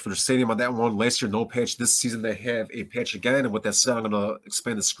season patch for their stadium on that one. Last year, no patch. This season, they have a patch again. And with that said, I'm going to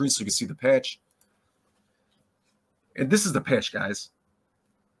expand the screen so you can see the patch. And this is the patch, guys.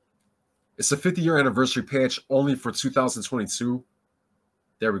 It's a 50-year anniversary patch only for 2022.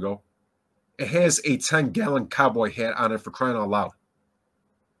 There we go. It has a 10-gallon cowboy hat on it, for crying out loud.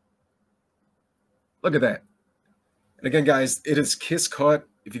 Look at that. And again, guys, it is kiss cut.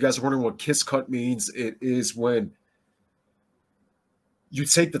 If you guys are wondering what kiss cut means, it is when you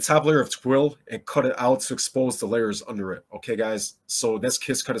take the top layer of twill and cut it out to expose the layers under it. Okay, guys? So that's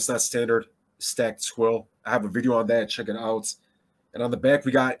kiss cut. It's not standard stacked twill. I have a video on that. Check it out. And on the back,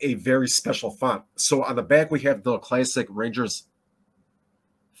 we got a very special font. So on the back, we have the classic Rangers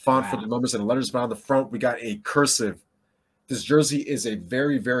font for the numbers and the letters. But on the front, we got a cursive. This jersey is a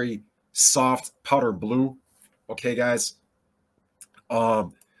very, very soft powder blue. Okay, guys?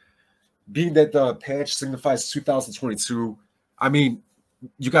 Being that the patch signifies 2022, I mean,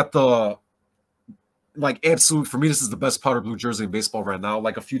 you got the, like, absolute, for me, this is the best powder blue jersey in baseball right now.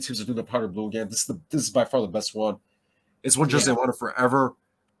 Like, a few teams are doing the powder blue again. This is by far the best one. It's one jersey I wanted forever.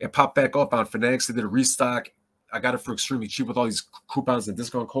 It popped back up on Fanatics. They did a restock. I got it for extremely cheap with all these coupons and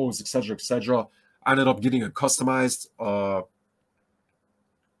discount codes, etc., etc. I ended up getting it customized.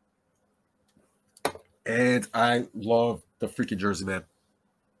 And I love the freaking jersey, man.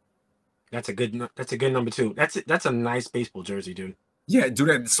 That's a good number 2. That's a nice baseball jersey, dude. Yeah, dude,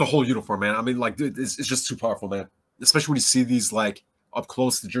 it's the whole uniform, man. I mean, like, dude, it's just too powerful, man. Especially when you see these, like, up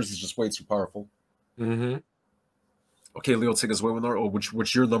close. The jersey's just way too powerful. Mm-hmm. Okay, Leo, take us away with our. Oh,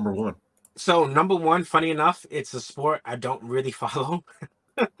 what's your number 1? So number 1, funny enough, it's a sport I don't really follow.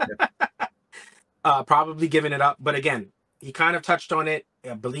 Probably giving it up, but again, he kind of touched on it.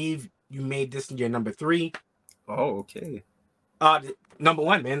 I believe you made this your number 3. Oh, okay. Number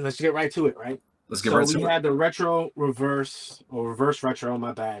 1, man. Let's get right to it, right? Let's get right to it. So we had the retro reverse, or reverse retro,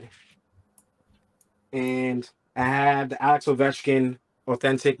 my bad. And I have the Alex Ovechkin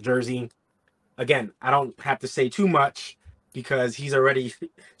authentic jersey. Again, I don't have to say too much because he's already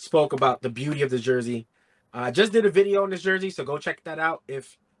spoke about the beauty of the jersey. I just did a video on this jersey, so go check that out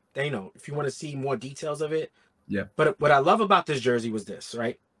if you want to see more details of it. Yeah. But what I love about this jersey was this,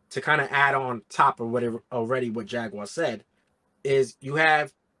 right? To kind of add on top of whatever already what Jaguar said, is you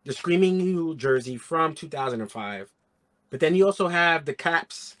have the Screaming Eagle jersey from 2005, but then you also have the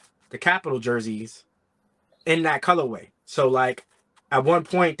Caps, the Capital jerseys in that colorway. So like at one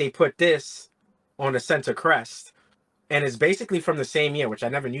point they put this on the center crest, and it's basically from the same year, which I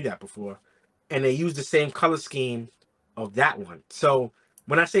never knew that before. And they used the same color scheme of that one. So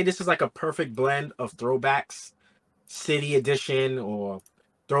when I say this is like a perfect blend of throwbacks, city edition or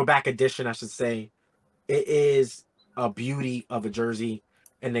throwback edition, I should say, it is a beauty of a jersey.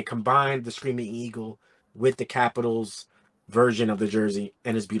 And they combined the Screaming Eagle with the Capitals version of the jersey,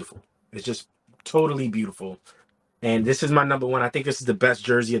 and it's beautiful. It's just totally beautiful. And this is my number one. I think this is the best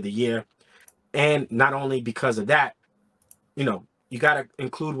jersey of the year. And not only because of that, you know, you got to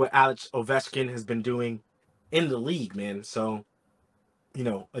include what Alex Ovechkin has been doing in the league, man. So, you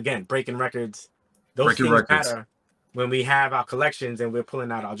know, again, breaking records. Those Breaking things records. matter when we have our collections and we're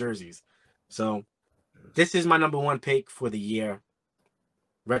pulling out our jerseys. So, this is my number one pick for the year.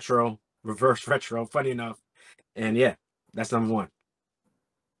 Retro, reverse retro, funny enough. And yeah, that's number one.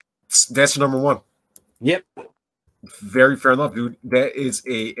 That's your number one. Yep. Very fair enough, dude. That is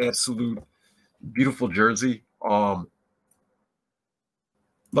a absolute beautiful jersey.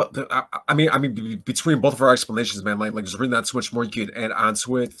 But I mean, between both of our explanations, man, like just reading that too much more you could add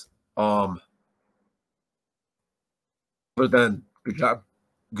onto it. Other than good job,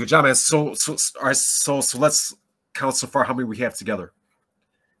 man. So all right, so let's count so far how many we have together.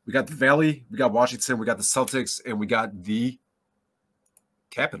 We got the Valley, we got Washington, we got the Celtics, and we got the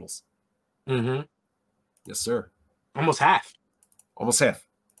Capitals. Mm-hmm. Yes, sir. Almost half. Almost half.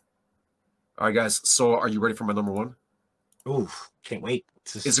 All right, guys. So are you ready for my number one? Oof, can't wait.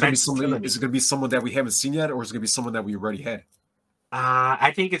 Is it going to be someone that we haven't seen yet, or is it going to be someone that we already had?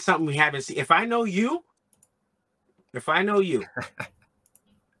 I think it's something we haven't seen. If I know you,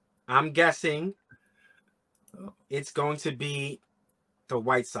 I'm guessing it's going to be the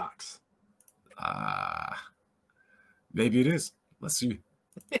White Sox. Maybe it is. Let's see.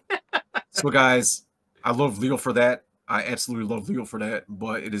 So, guys, I love Leo for that. I absolutely love Leo for that,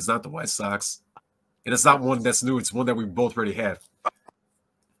 but it is not the White Sox. And it's not one that's new. It's one that we both already have.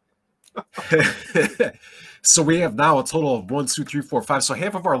 So we have now a total of 1, 2, 3, 4, 5. So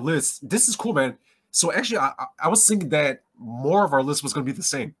half of our list. This is cool, man. So actually, I was thinking that more of our list was going to be the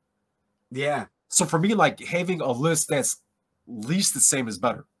same. Yeah. So for me, like having a list that's least the same is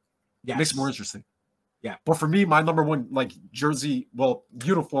better. Yeah. It makes it more interesting. Yeah. But for me, my number one like jersey, well,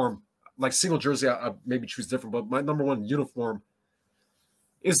 uniform, like single jersey, I maybe choose different. But my number one uniform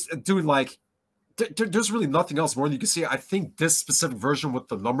is, dude, like there's really nothing else more than you can see. I think this specific version with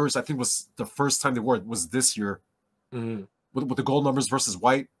the numbers, I think was the first time they wore it was this year, with the gold numbers versus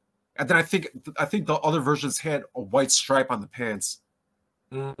white. And then I think the other versions had a white stripe on the pants,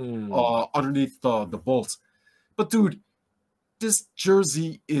 underneath the bolt. But dude, this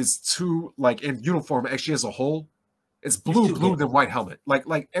jersey is too like, and uniform actually as a whole, it's blue than white helmet.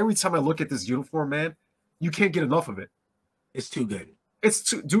 Like every time I look at this uniform, man, you can't get enough of it. It's too good. It's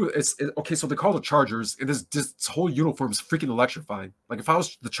too, dude. Okay. So they call the Chargers, and this whole uniform is freaking electrifying. Like if I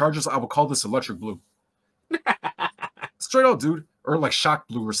was the Chargers, I would call this electric blue. Straight up, dude, or like shock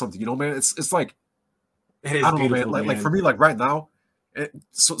blue or something. You know, man. It's like it is I don't know, man. Like for me, like right now.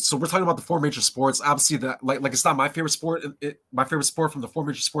 So we're talking about the four major sports. Obviously, that like it's not my favorite sport. My favorite sport from the four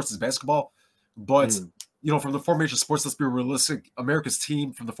major sports is basketball, but you know, from the four major sports, let's be realistic. America's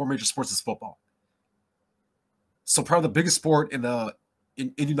team from the four major sports is football. So probably the biggest sport in the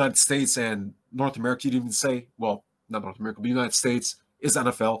United States and North America, you'd even say, well, not North America, but United States is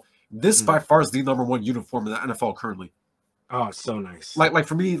NFL. This by far is the number one uniform in the NFL currently. Oh, so nice. Like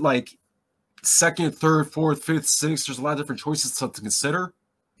for me, like second, third, fourth, fifth, sixth, there's a lot of different choices to consider.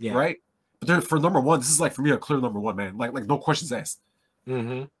 Yeah. Right. But then for number one, this is like for me a clear number one, man. Like no questions asked.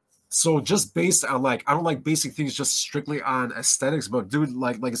 So just based on like, I don't like basing things just strictly on aesthetics, but dude,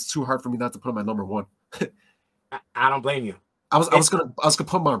 like it's too hard for me not to put on my number one. I don't blame you. I was gonna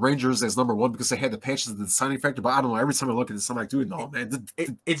put my Rangers as number one because they had the patches of the designing factor, but I don't know. Every time I look at this, I'm like, dude, no, man,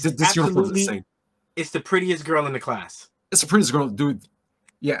 this uniform is insane. It's the prettiest girl in the class. It's the prettiest girl, dude.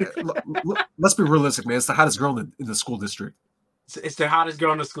 Yeah, let's be realistic, man. It's the hottest girl in the school district. It's the hottest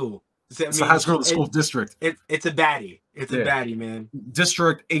girl in the school. It's the hottest girl in the school district. It's a baddie. It's a baddie, man.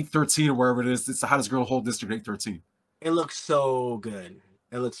 District 813 or wherever it is. It's the hottest girl in the whole district 813. It looks so good.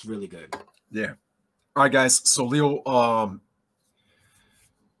 It looks really good. Yeah. All right, guys. So Leo,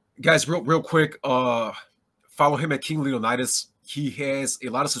 guys, real quick, follow him at King Leonidas. He has a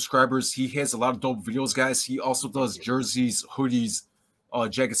lot of subscribers. He has a lot of dope videos, guys. He also does jerseys, hoodies,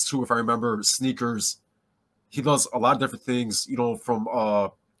 jackets too, if I remember, sneakers. He does a lot of different things, you know, from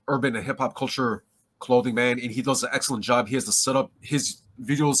urban and hip-hop culture clothing, man, and he does an excellent job. He has the setup. His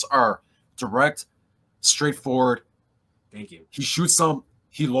videos are direct, straightforward. Thank you. He shoots them,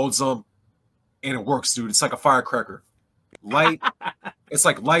 he loads them, and it works, dude. It's like a firecracker. Light, it's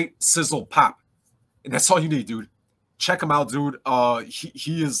like light, sizzle, pop. And that's all you need, dude. Check him out, dude.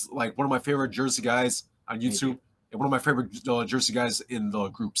 He is like one of my favorite Jersey guys on YouTube, and one of my favorite Jersey guys in the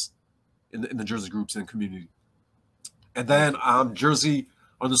groups, in the Jersey groups and community. And then Jersey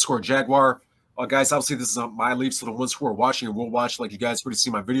 _ Jaguar. Guys, obviously this is my leaf, so the ones who are watching and will watch, like you guys already see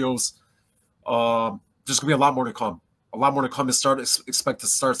my videos. There's gonna be a lot more to come. A lot more to come. Expect to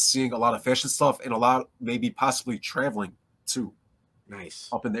start seeing a lot of fashion stuff and a lot, maybe possibly traveling too. Nice.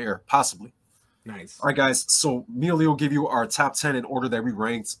 Up in the air, possibly. Nice. All right, guys. So me and Leo give you our top 10 in order that we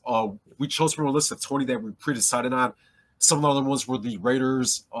ranked. We chose from a list of 20 that we pre-decided on. Some of the other ones were the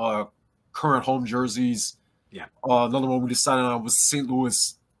Raiders, current home jerseys. Yeah. Another one we decided on was St.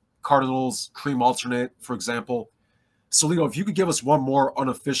 Louis Cardinals cream alternate, for example. So Leo, if you could give us one more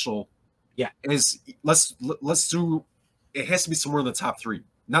unofficial, let's do. It has to be somewhere in the top 3,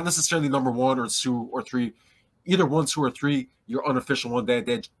 not necessarily number 1 or 2 or 3. Either 1, 2, or 3. Your unofficial one that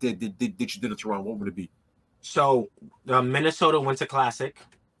you did it through on. What would it be? So the Minnesota Winter Classic,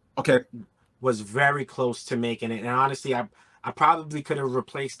 okay, was very close to making it, and honestly, I probably could have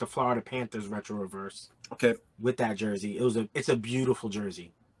replaced the Florida Panthers retro reverse. Okay, with that jersey, it's a beautiful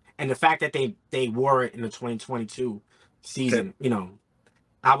jersey, and the fact that they wore it in the 2022 season, you know,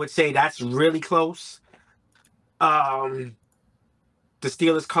 I would say that's really close. The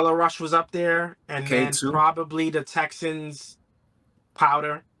Steelers Color Rush was up there, and then probably the Texans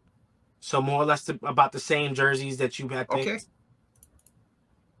Powder. So more or less about the same jerseys that you had picked. Okay.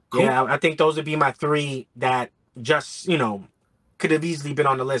 Cool. Yeah, I think those would be my 3 that just, you know, could have easily been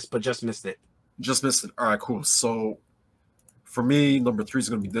on the list, but just missed it. Just missed it. All right, cool. So for me, number 3 is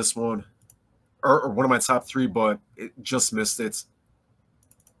going to be this one, or one of my top 3, but it just missed it.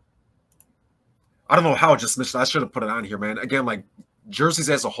 I don't know how it just missed it. I should have put it on here, man. Again, like jerseys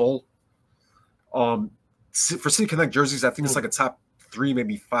as a whole. For City Connect jerseys, I think it's like a top 3,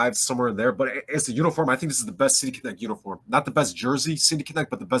 maybe 5, somewhere in there. But as a uniform, I think this is the best City Connect uniform. Not the best jersey City Connect,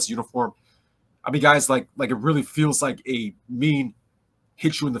 but the best uniform. I mean, guys, like it really feels like a mean,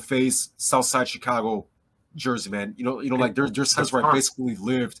 hit you in the face, Southside Chicago jersey, man. You know, like there's times where I basically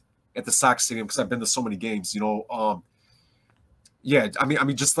lived at the Sox Stadium because I've been to so many games. You know, yeah. I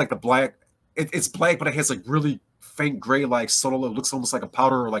mean, just like the black. It's black, but it has like really faint gray, like subtle. It looks almost like a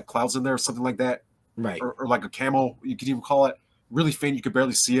powder or like clouds in there, or something like that. Right. Or like a camo, you could even call it. Really faint, you could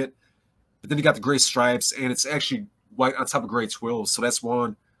barely see it. But then you got the gray stripes, and it's actually white on top of gray twills. So that's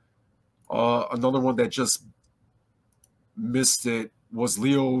one. Another one that just missed it was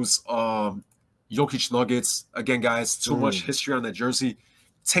Leo's Jokic Nuggets. Again, guys, too much history on that jersey.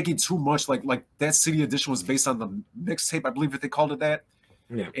 Taking too much, like that City Edition was based on the mixtape, I believe that they called it that.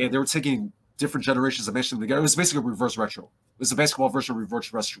 Yeah. And they were taking different generations of mentioning together. It was basically a reverse retro. It was a basketball version of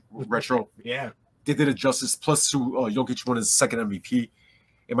reverse retro. Yeah. They did it justice. Plus, Jokic won his second MVP.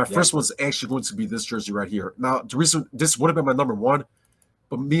 And my first one's actually going to be this jersey right here. Now, the reason this would have been my number 1,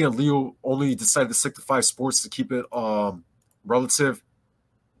 but me and Leo only decided to stick to 5 sports to keep it relative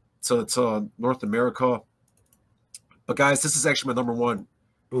to North America. But guys, this is actually my number 1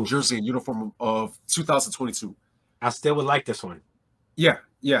 jersey and uniform of 2022. I still would like this one. Yeah,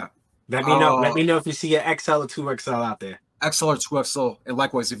 yeah. Let me know. Let me know if you see an XL or 2XL out there. XL or 2XL, and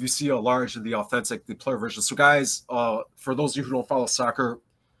likewise, if you see a large in the authentic, the player version. So, guys, for those of you who don't follow soccer,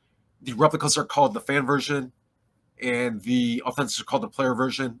 the replicas are called the fan version, and the authentics are called the player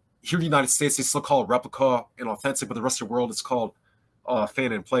version. Here in the United States, they still call it replica and authentic, but the rest of the world, it's called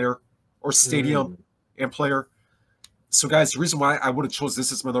fan and player, or stadium and player. So, guys, the reason why I would have chose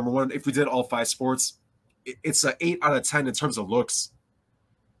this as my number 1, if we did all 5 sports, it's an 8 out of 10 in terms of looks.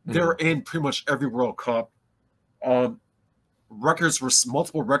 They're in pretty much every World Cup. Multiple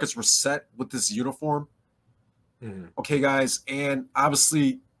records were set with this uniform. Okay, guys, and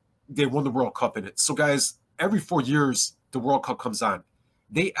obviously they won the World Cup in it. So, guys, every 4 years the World Cup comes on.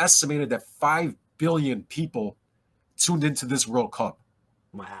 They estimated that 5 billion people tuned into this World Cup.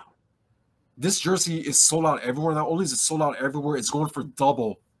 Wow. This jersey is sold out everywhere. Not only is it sold out everywhere, it's going for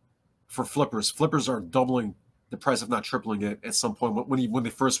double for flippers. Flippers are doubling the price, if not tripling it, at some point when they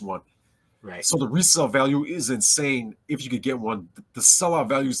first won. Right. So the resale value is insane if you could get one. The sellout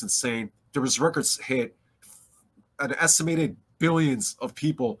value is insane. There was records hit. An estimated billions of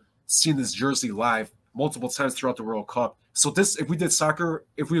people seen this jersey live multiple times throughout the World Cup. So this, if we did soccer,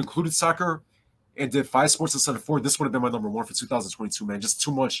 if we included soccer and did 5 sports instead of 4, this would have been my number 1 for 2022, man. Just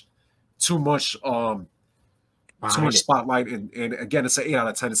too much spotlight. And again, it's an 8 out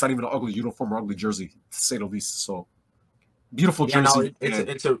of 10. It's not even an ugly uniform or ugly jersey, to say the least. So beautiful jersey.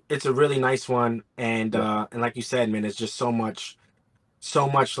 No, it's a really nice one. And like you said, man, it's just so much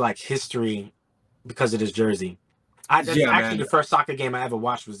like history because of this jersey. That's Yeah, actually man. the first soccer game I ever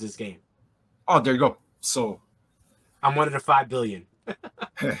watched was this game. Oh, there you go. So I'm one of the 5 billion.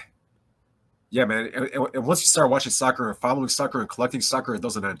 yeah, man. And once you start watching soccer and following soccer and collecting soccer, it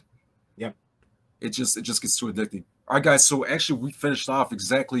doesn't end. Yep. It just gets too addicting. All right, guys. So actually, we finished off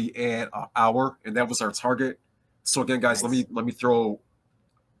exactly at an hour, and that was our target. So again, guys, Nice. let me throw.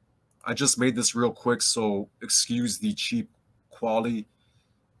 I just made this real quick, so excuse the cheap quality.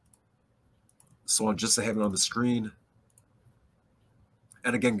 So I'm just to have it on the screen.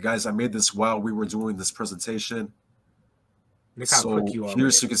 And again, guys, I made this while we were doing this presentation. Look how So quick you are.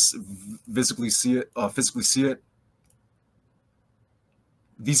 here, so you can physically see it.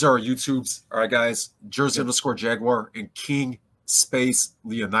 These are our YouTubes. All right, guys. Jersey _ Jaguar and King space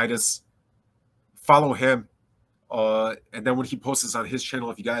Leonidas. Follow him. And then when he posts this on his channel,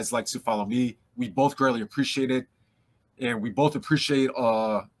 if you guys like to follow me, we both greatly appreciate it. And we both appreciate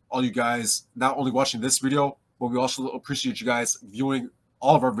all you guys not only watching this video, but we also appreciate you guys viewing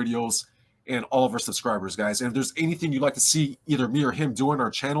all of our videos and all of our subscribers, guys. And if there's anything you'd like to see either me or him do on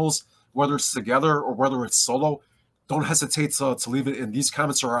our channels, whether it's together or whether it's solo, don't hesitate to leave it in these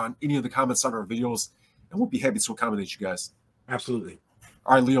comments or on any of the comments on our videos, and we'll be happy to accommodate you guys. Absolutely.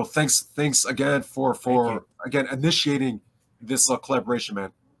 All right, Leo, thanks again for again initiating this collaboration,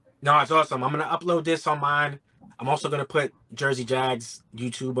 man. No, it's awesome. I'm going to upload this on mine. I'm also going to put Jersey Jags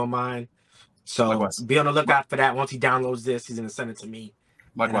YouTube on mine. So Likewise. Be on the lookout for that. Once he downloads this, he's going to send it to me.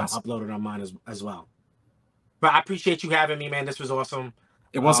 Likewise. And I'll upload it on mine as well. But I appreciate you having me, man. This was awesome.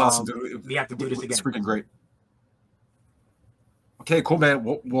 It was awesome, dude. We have to do this again. It's freaking great. Okay, cool, man.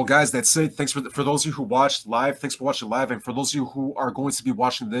 Well, guys, that's it. Thanks for those of you who watched live. Thanks for watching live. And for those of you who are going to be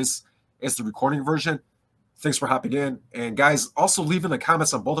watching this as the recording version, thanks for hopping in. And guys, also leave in the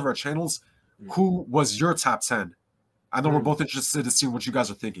comments on both of our channels, who was your top 10? I know we're both interested in seeing what you guys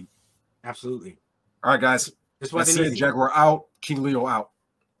are thinking. Absolutely. All right, guys. This wasn't easy. Jaguar out. King Leo out.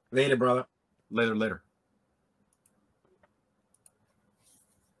 Later, brother. Later.